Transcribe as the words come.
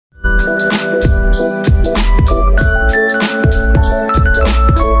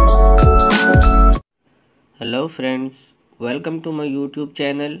friends, welcome to my YouTube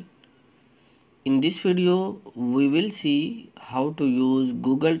channel. In this video, we will see how to use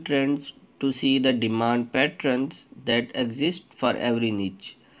Google Trends to see the demand patterns that exist for every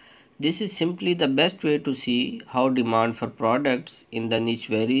niche. This is simply the best way to see how demand for products in the niche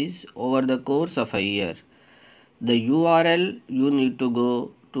varies over the course of a year. The URL you need to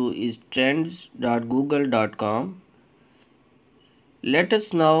go to is trends.google.com. Let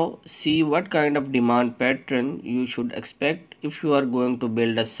us now see what kind of demand pattern you should expect if you are going to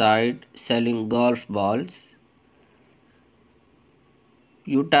build a site selling golf balls.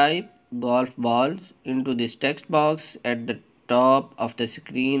 You type golf balls into this text box at the top of the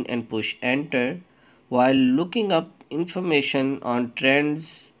screen and push enter. While looking up information on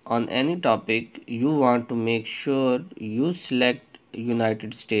trends on any topic, you want to make sure you select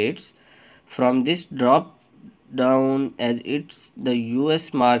United States from this drop down as it's the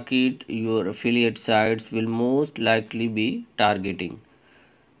US market your affiliate sites will most likely be targeting.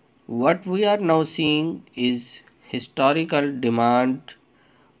 What we are now seeing is historical demand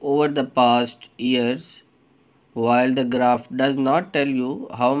over the past years. While the graph does not tell you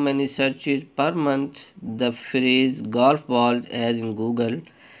how many searches per month the phrase golf balls has in Google,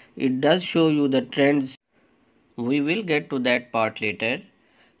 it does show you the trends. We will get to that part later.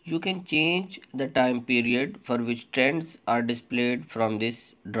 You can change the time period for which trends are displayed from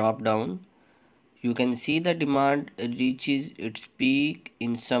this drop down. You can see the demand reaches its peak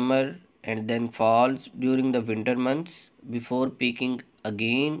in summer and then falls during the winter months before peaking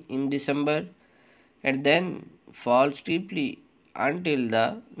again in December and then falls steeply until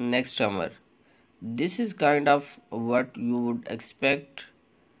the next summer. This is kind of what you would expect.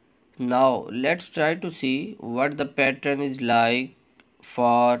 Now let's try to see what the pattern is like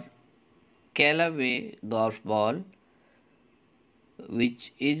for Callaway golf ball,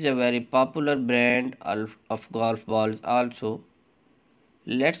 which is a very popular brand of golf balls also.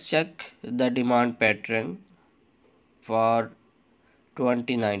 Let's check the demand pattern for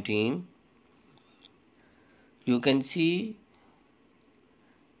 2019. You can see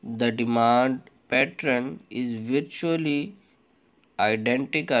the demand pattern is virtually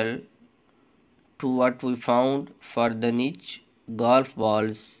identical to what we found for the niche golf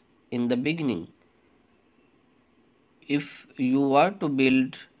balls in the beginning. If you were to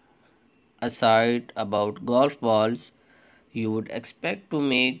build a site about golf balls, you would expect to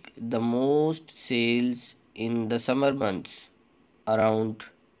make the most sales in the summer months around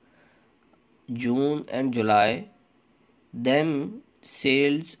June and July. Then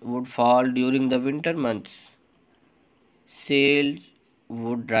sales would fall during the winter months. Sales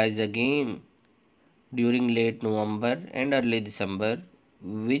would rise again during late November and early December,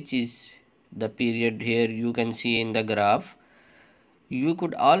 which is the period here you can see in the graph. You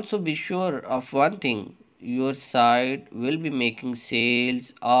could also be sure of one thing: your site will be making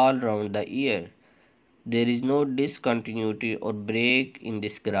sales all around the year. There is no discontinuity or break in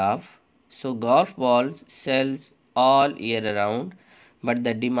this graph. So golf balls sells all year around, but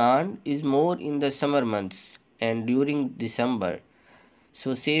the demand is more in the summer months and during December.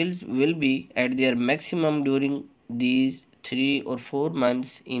 So sales will be at their maximum during these 3 or 4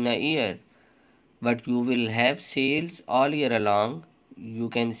 months in a year, but you will have sales all year long. You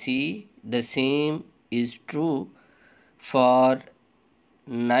can see the same is true for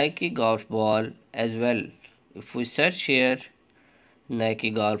Nike golf ball as well. If we search here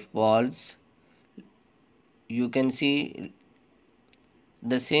Nike golf balls, you can see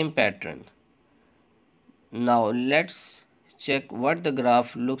the same pattern. Now let's check what the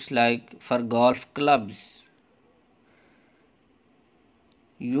graph looks like for golf clubs.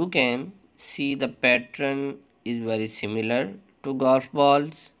 You can see the pattern is very similar to golf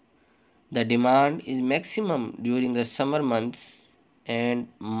balls. The demand is maximum during the summer months and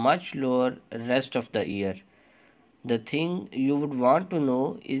much lower rest of the year. The thing you would want to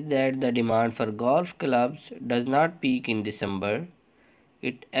know is that the demand for golf clubs does not peak in December.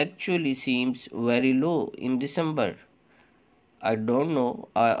 It actually seems very low in December. I don't know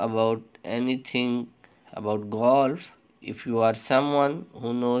about anything about golf. If you are someone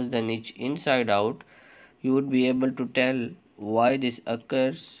who knows the niche inside out, you would be able to tell why this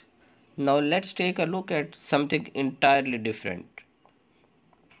occurs. Now let's take a look at something entirely different.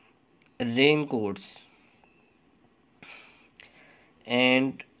 Raincoats.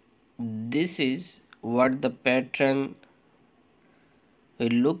 And this is what the pattern will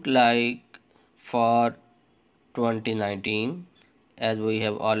look like for 2019 as we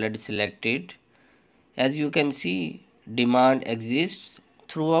have already selected. As you can see, demand exists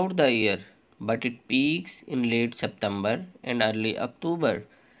throughout the year, but it peaks in late September and early October.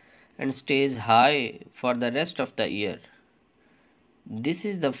 and stays high for the rest of the year. This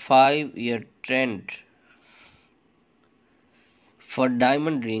is the 5-year trend. For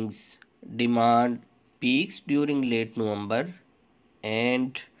diamond rings, demand peaks during late November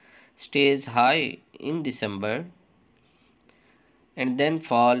and stays high in December and then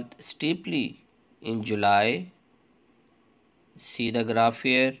falls steeply in July. See the graph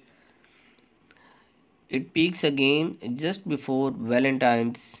here. It peaks again just before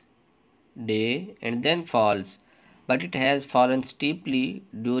Valentine's Day and then falls, but it has fallen steeply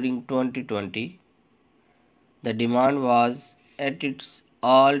during 2020. The demand was at its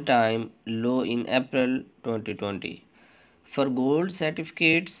all-time low in April 2020. For gold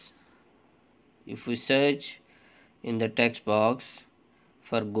certificates, if we search in the text box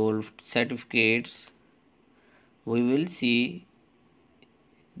for gold certificates, we will see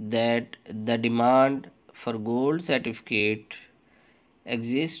that the demand for gold certificate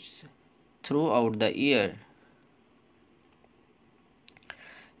exists throughout the year.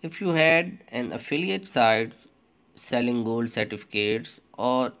 If you had an affiliate site selling gold certificates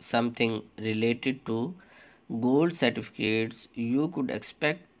or something related to gold certificates, you could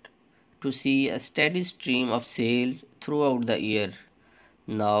expect to see a steady stream of sales throughout the year.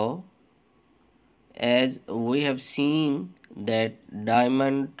 Now, as we have seen that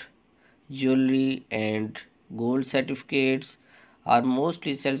diamond jewelry and gold certificates are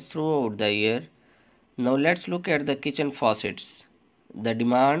mostly sold throughout the year. Now let's look at the kitchen faucets. The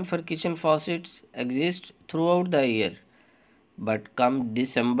demand for kitchen faucets exists throughout the year, but come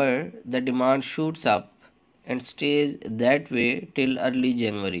December the demand shoots up and stays that way till early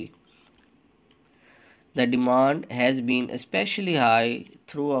January. The demand has been especially high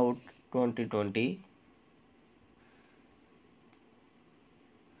throughout 2020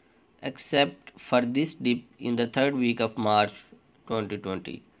 except for this dip in the third week of March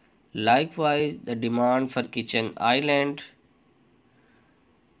 2020. Likewise, the demand for kitchen island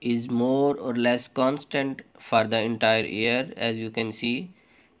is more or less constant for the entire year, as you can see,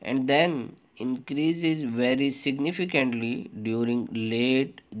 and then increases very significantly during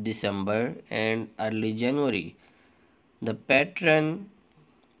late December and early January. The pattern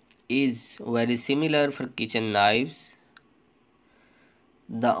is very similar for kitchen knives.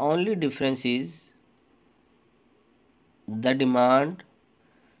 The only difference is the demand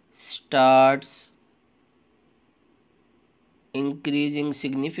starts increasing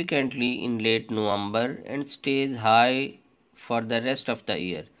significantly in late November and stays high for the rest of the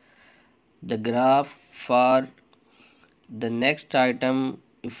year. The graph for the next item,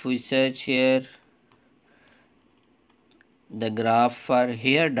 if we search here, the graph for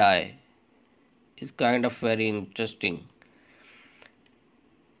hair dye is kind of very interesting.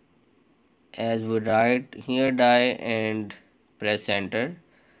 As we write hair dye and press enter,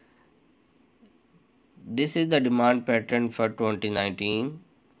 this is the demand pattern for 2019.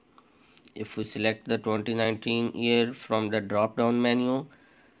 If we select the 2019 year from the drop down menu,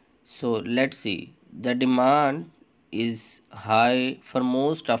 so let's see, the demand is high for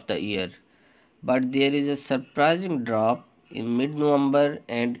most of the year, but there is a surprising drop in mid November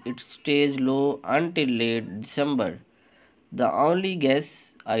and it stays low until late December. The only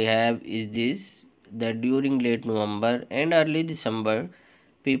guess I have is this, that during late November and early December,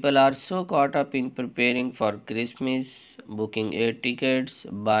 people are so caught up in preparing for Christmas, booking air tickets,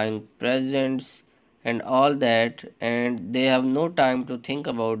 buying presents, and all that, and they have no time to think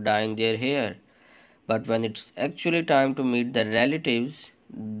about dyeing their hair. But when it's actually time to meet the relatives,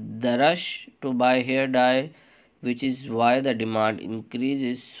 the rush to buy hair dye, which is why the demand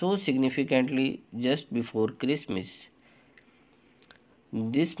increases so significantly just before Christmas.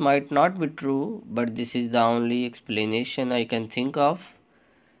 This might not be true, but this is the only explanation I can think of.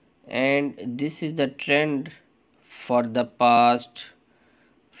 And this is the trend for the past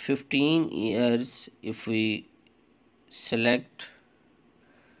 15 years. If we select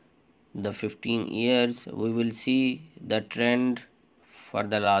the 15 years, we will see the trend for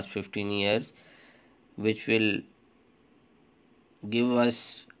the last 15 years, which will give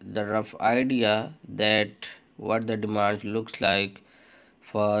us the rough idea that what the demand looks like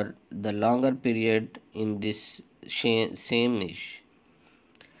for the longer period in this same niche.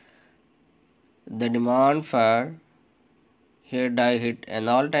 The demand for hair dye hit an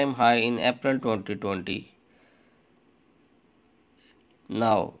all-time high in April 2020.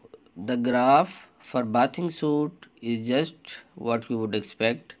 Now, the graph for bathing suit is just what you would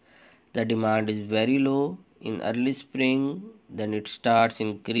expect. The demand is very low in early spring, then it starts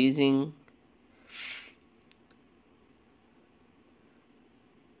increasing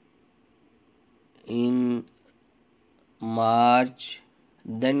in March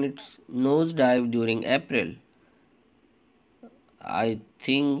then it's nosedive during April. I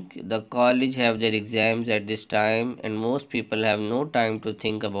think the college have their exams at this time and most people have no time to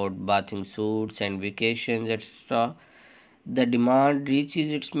think about bathing suits and vacations, etc. The demand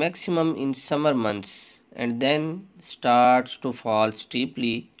reaches its maximum in summer months and then starts to fall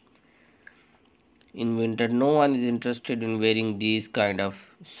steeply in winter. No one is interested in wearing these kind of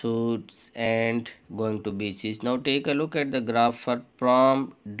suits and going to beaches. Now take a look at the graph for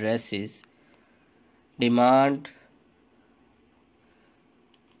prom dresses. Demand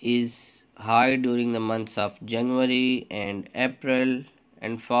is high during the months of January and April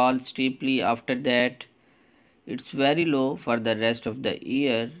and falls steeply after that. It's very low for the rest of the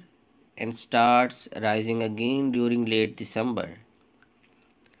year and starts rising again during late December.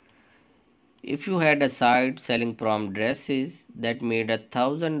 If you had a site selling prom dresses that made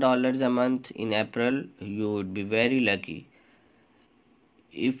 $1,000 a month in April, you would be very lucky.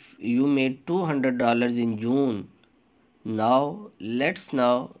 If you made $200 in June, let's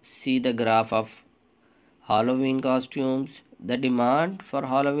see the graph of Halloween costumes. The demand for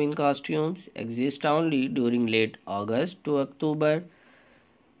Halloween costumes exists only during late August to October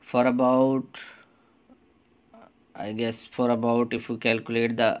for about, for about, if you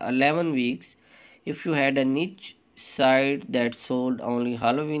calculate the 11 weeks. If you had a niche site that sold only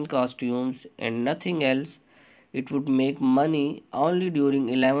Halloween costumes and nothing else, it would make money only during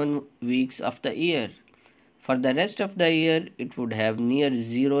 11 weeks of the year. For the rest of the year, it would have near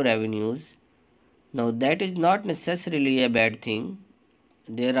zero revenues. Now, that is not necessarily a bad thing.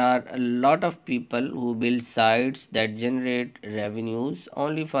 There are a lot of people who build sites that generate revenues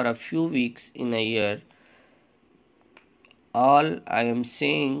only for a few weeks in a year. All I am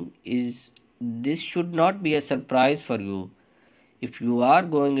saying is this should not be a surprise for you. If you are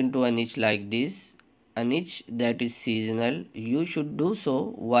going into a niche like this, a niche that is seasonal, you should do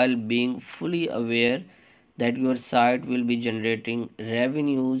so while being fully aware that your site will be generating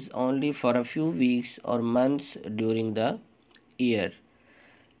revenues only for a few weeks or months during the year.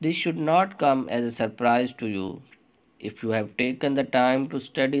 This should not come as a surprise to you. If you have taken the time to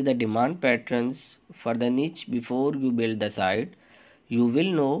study the demand patterns for the niche before you build the site, you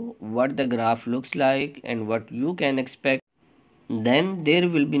will know what the graph looks like and what you can expect. Then there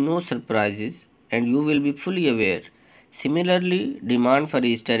will be no surprises and you will be fully aware. Similarly, demand for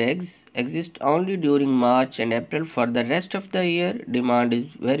Easter eggs exists only during March and April. For the rest of the year, demand is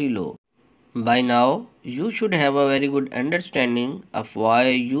very low. By now, you should have a very good understanding of why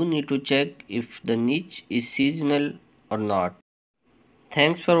you need to check if the niche is seasonal or not.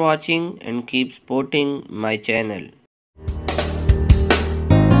 Thanks for watching and keep supporting my channel.